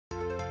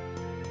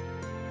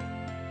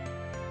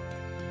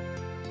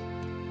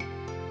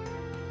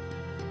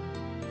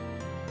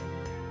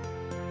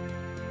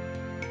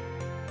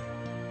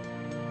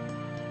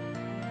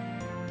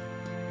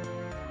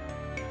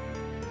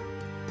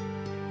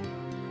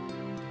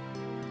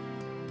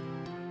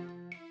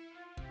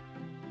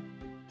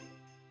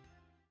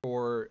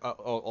Or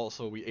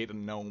also we ate a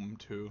gnome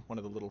too, one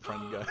of the little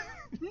friend guys.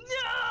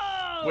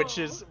 No! Which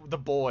is the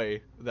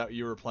boy that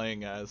you were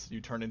playing as. You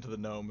turn into the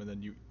gnome and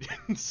then you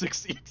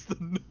 6 eats the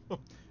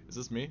gnome. Is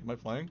this me? Am I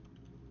playing?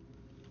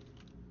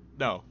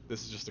 No,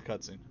 this is just a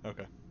cutscene.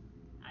 Okay.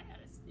 I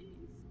gotta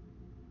sneeze.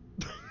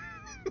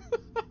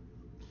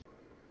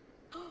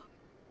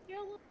 You're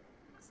a little...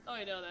 Oh,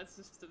 I know, that's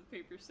just a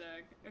paper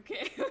sack.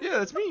 Okay. Yeah,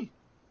 that's me.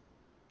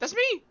 That's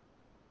me.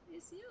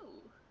 It's you.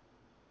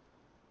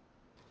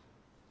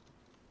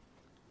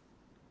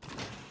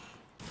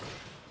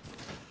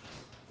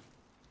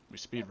 We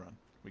speedrun.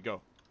 We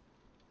go.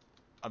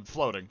 I'm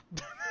floating.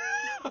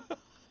 A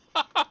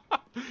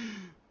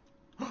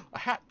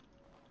hat.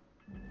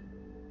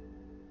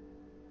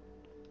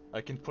 I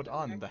can put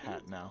on the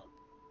hat now.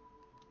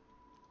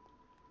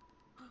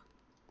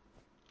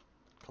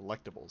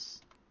 Collectibles.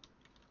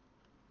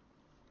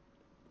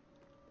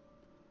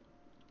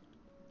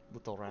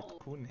 Little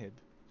raccoon head.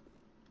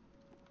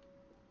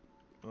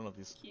 I don't know if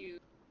these.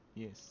 Cute.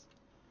 Yes.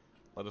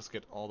 Let us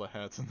get all the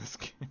hats in this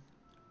game.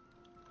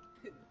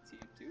 Team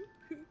 2.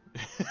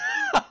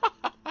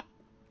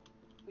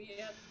 We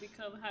have to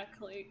become hat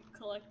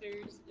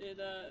collectors, and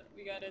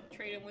we gotta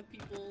trade them with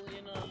people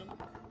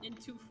in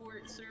 2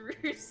 Fort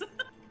servers.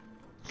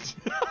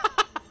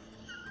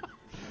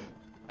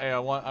 Hey, I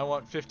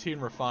want 15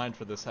 refined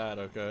for this hat,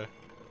 okay?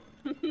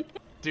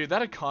 Dude,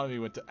 that economy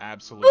went to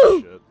absolute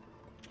shit.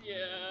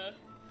 Yeah.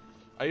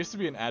 I used to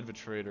be an advert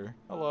trader.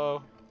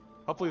 Hello.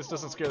 Hopefully this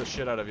doesn't scare the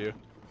shit out of you.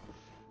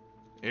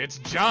 It's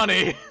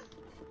Johnny!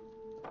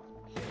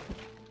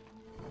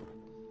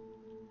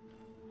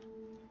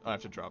 I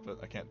have to drop it.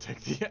 I can't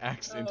take the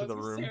axe into the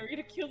room. Are we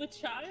gonna kill the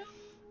child?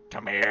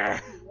 Come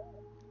here!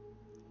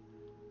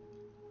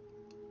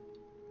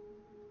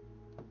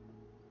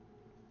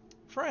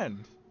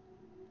 Friend.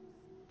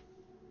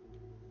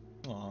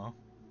 Aww.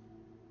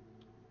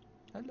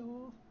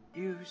 Hello.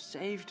 You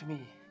saved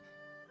me.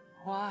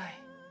 Why?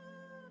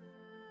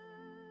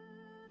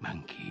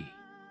 Monkey.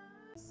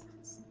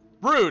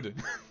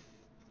 Rude!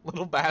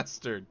 Little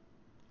bastard.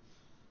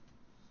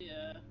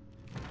 Yeah.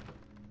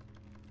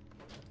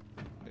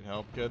 Need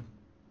help, kid?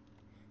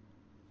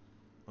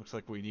 Looks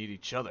like we need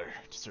each other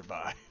to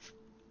survive.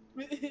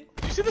 Did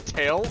you see the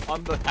tail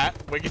on the hat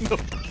wigging the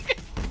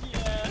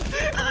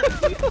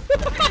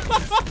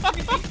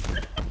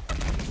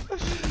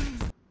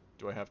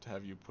Do I have to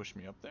have you push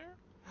me up there?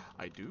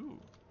 I do.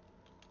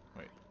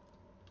 Wait.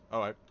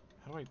 Oh, how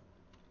do I...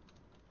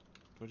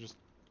 Do I just...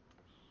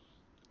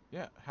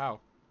 Yeah, how?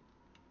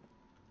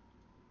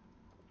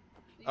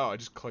 Oh, I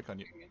just click on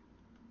you.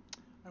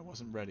 I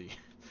wasn't ready.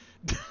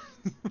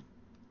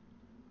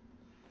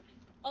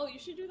 Oh, you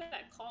should do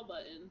that call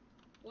button.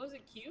 Was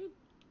it cute?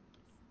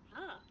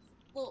 Ah.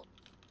 Well.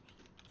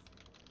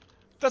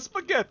 The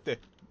spaghetti!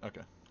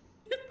 Okay.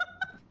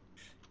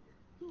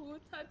 Who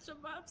touched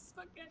my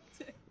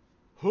spaghetti?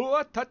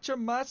 Who touched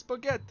my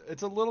spaghetti?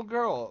 It's a little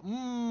girl.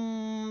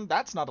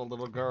 That's not a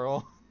little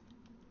girl.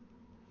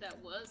 That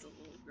was a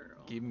little girl.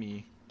 Give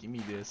me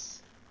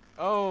this.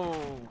 Oh,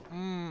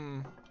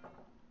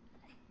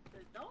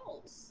 The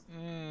dolls.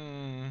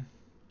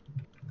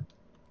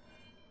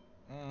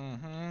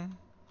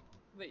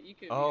 But you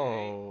could be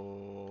right.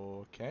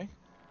 Okay.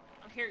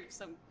 I'm hearing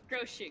some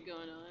gross shit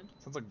going on.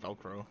 Sounds like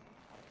Velcro.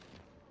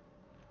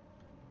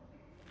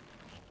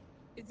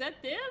 Is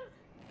that them?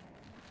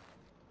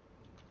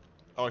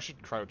 Oh, I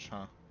should crouch,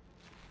 huh?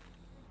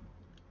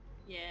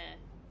 Yeah.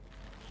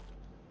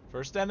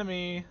 First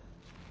enemy.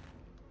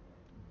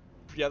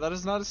 Yeah, that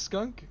is not a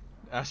skunk,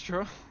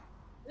 Astro.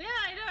 Yeah,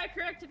 I know, I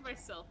corrected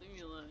myself. Leave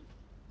me alone.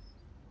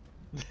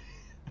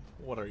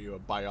 What are you, a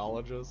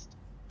biologist?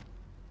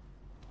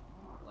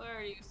 What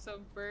are you,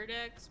 some bird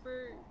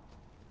expert?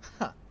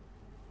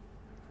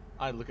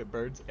 I look at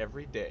birds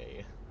every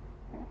day.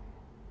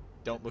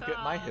 Don't look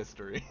at my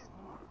history.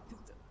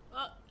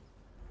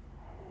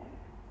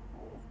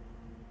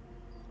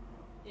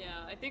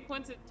 Yeah, I think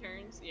once it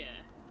turns, yeah.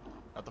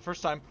 Not the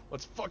first time.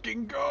 Let's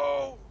fucking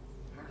go!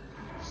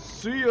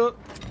 See ya!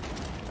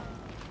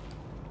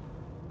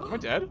 Am I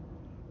dead?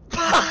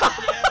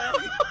 Yeah.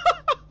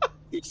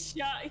 He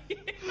shot you.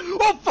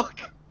 Oh fuck!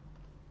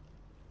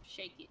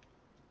 Shake it.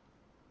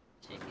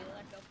 Shake it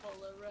like a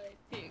Polaroid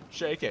pic.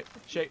 Shake it.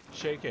 Shake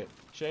it.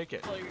 Shake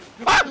it. Oh, you're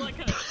Ah! like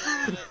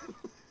kind of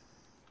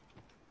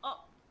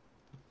Oh.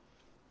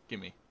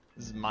 Gimme.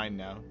 This is mine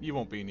now. You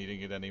won't be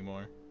needing it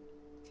anymore.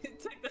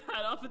 Take the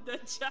hat off of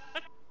that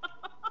child.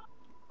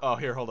 Oh,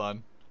 here, hold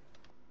on.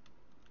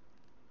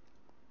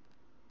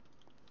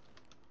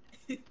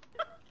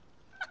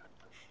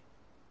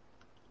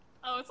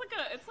 Oh, it's like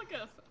a,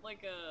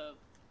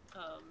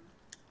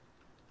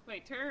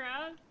 wait, turn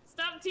around.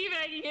 Stop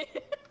teabagging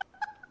it.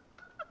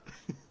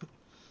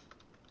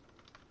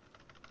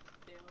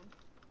 Damn.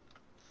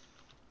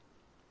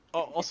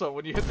 Oh, also,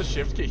 when you hit the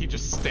shift key, he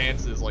just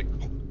stands as like...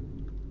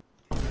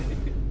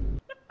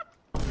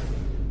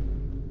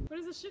 What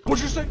is the shift?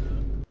 What'd you say?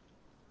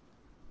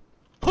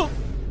 Huh?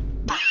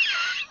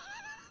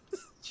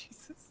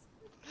 Jesus.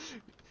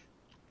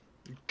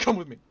 Come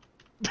with me.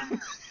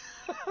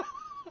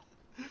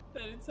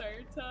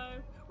 entire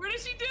time. What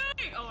is she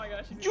doing? Oh my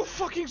gosh. She's You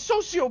fucking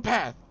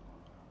sociopath!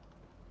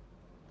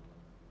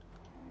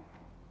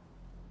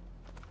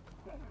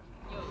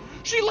 Yo,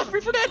 She left me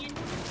for dead!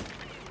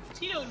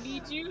 She don't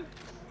need you.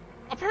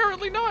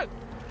 Apparently not!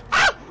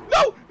 Ah!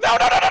 No! No,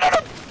 no, no, no, no, no!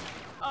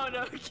 Oh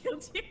no,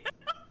 killed you.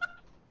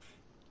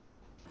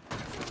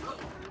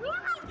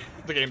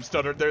 The game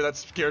stuttered there, that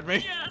scared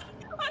me. Yeah,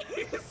 I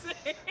was gonna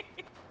say.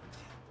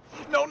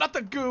 No, not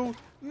the goo!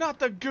 Not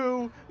the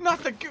goo!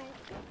 Not the goo!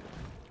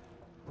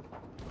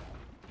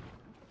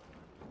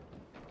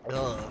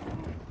 Ugh.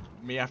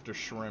 Me after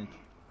shrimp.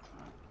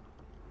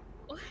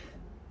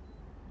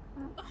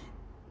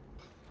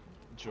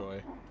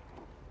 Joy.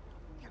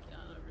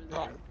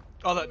 Oh,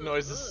 oh, that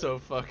noise is so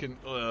fucking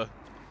ugh.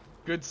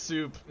 Good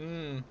soup.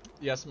 Mmm.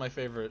 Yes, my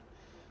favorite.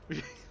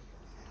 It's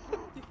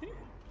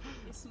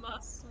my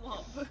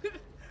swamp.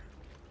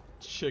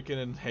 Chicken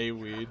and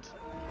hayweed.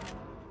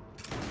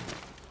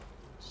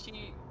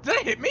 She. Did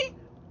it hit me?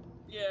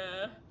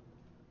 Yeah.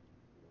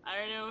 I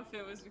don't know if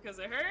it was because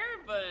of her,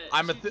 but.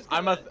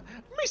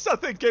 Misa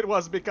think it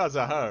was because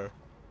of her.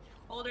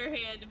 Hold her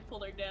hand and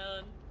pull her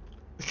down.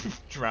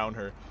 Drown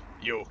her.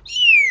 You.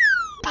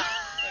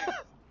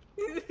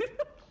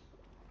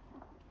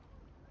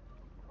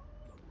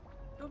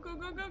 Go, go,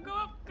 go, go, go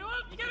up, go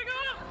up, you gotta go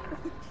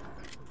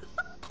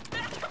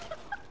up!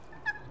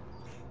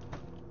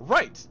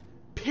 Right!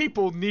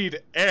 People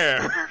need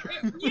air!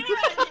 Yeah,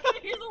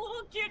 here's a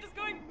little kid just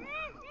going.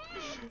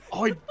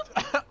 Oh,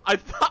 I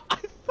thought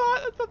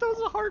that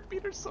was a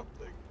heartbeat or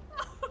something.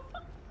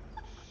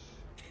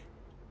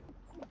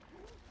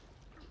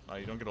 Oh,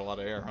 you don't get a lot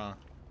of air, huh?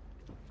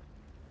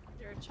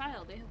 They're a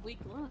child, they have weak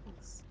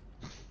lungs.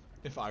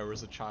 If I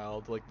was a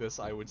child like this,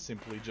 I would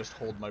simply just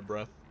hold my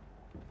breath.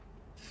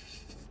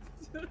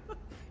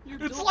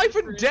 It's life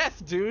and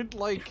death, dude!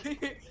 Like,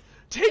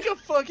 take a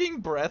fucking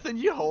breath and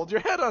you hold your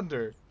head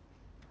under.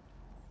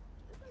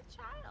 It's a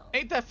child.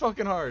 Ain't that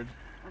fucking hard?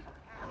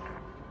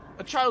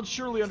 A child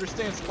surely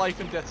understands life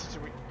and death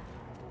situation.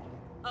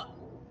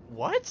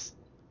 What?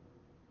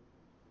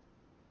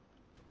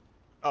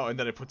 Oh, and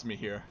then it puts me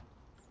here.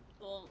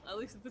 Well, at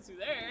least it puts you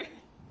there.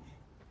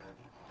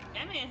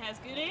 That man has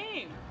good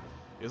aim.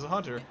 He's a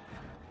hunter.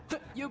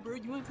 Yo, bro,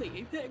 you wanna play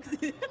Apex?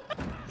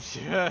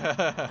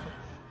 Yeah.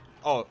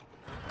 Oh,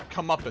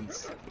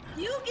 comeuppance.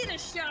 You get a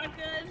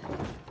shotgun.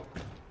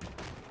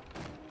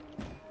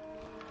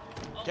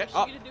 Oh, Get is she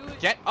up! gonna do it?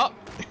 Get up!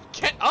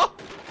 Get up!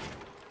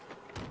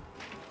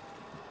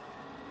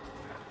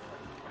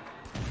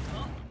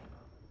 Oh.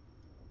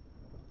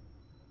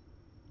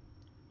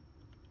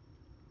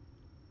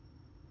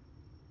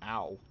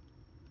 Ow.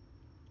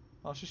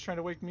 Oh, she's trying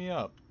to wake me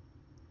up.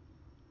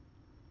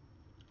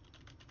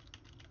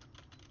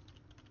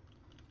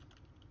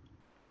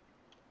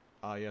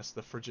 Ah, yes,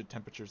 the frigid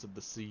temperatures of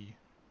the sea.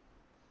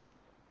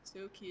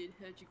 So, kid,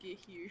 how'd you get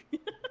here?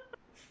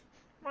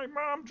 My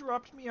mom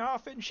dropped me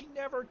off and she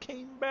never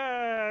came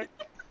back.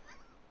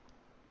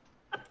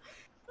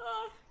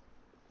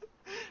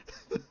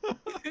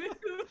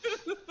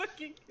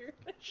 Fucking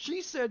Christ.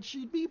 She said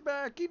she'd be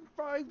back in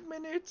 5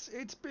 minutes.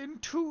 It's been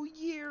 2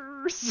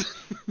 years.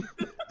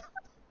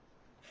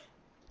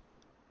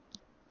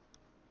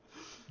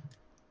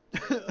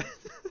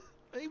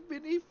 I've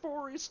been a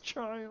forest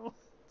child.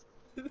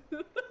 So,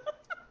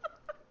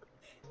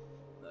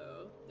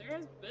 there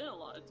has been a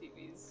lot of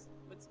TVs.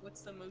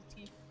 What's the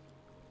motif?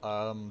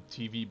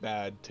 TV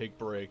bad, take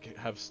break,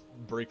 have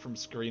break from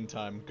screen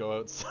time, go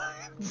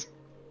outside.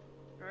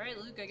 Alright,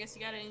 Luke, I guess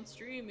you gotta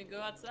in-stream and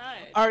go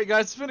outside. Alright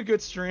guys, it's been a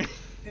good stream.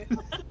 I'm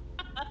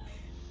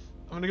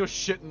gonna go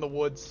shit in the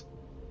woods.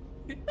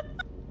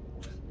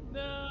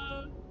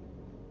 No.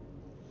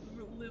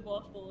 Live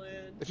off the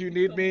land. If you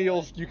need me,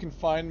 you can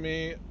find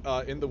me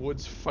in the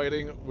woods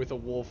fighting with a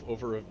wolf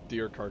over a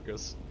deer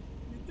carcass.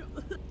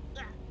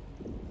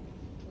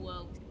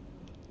 Whoa.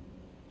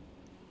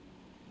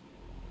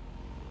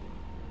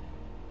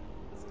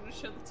 Is it gonna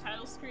show the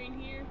title screen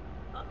here?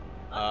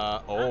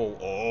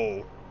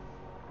 Oh.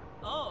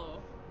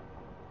 Oh.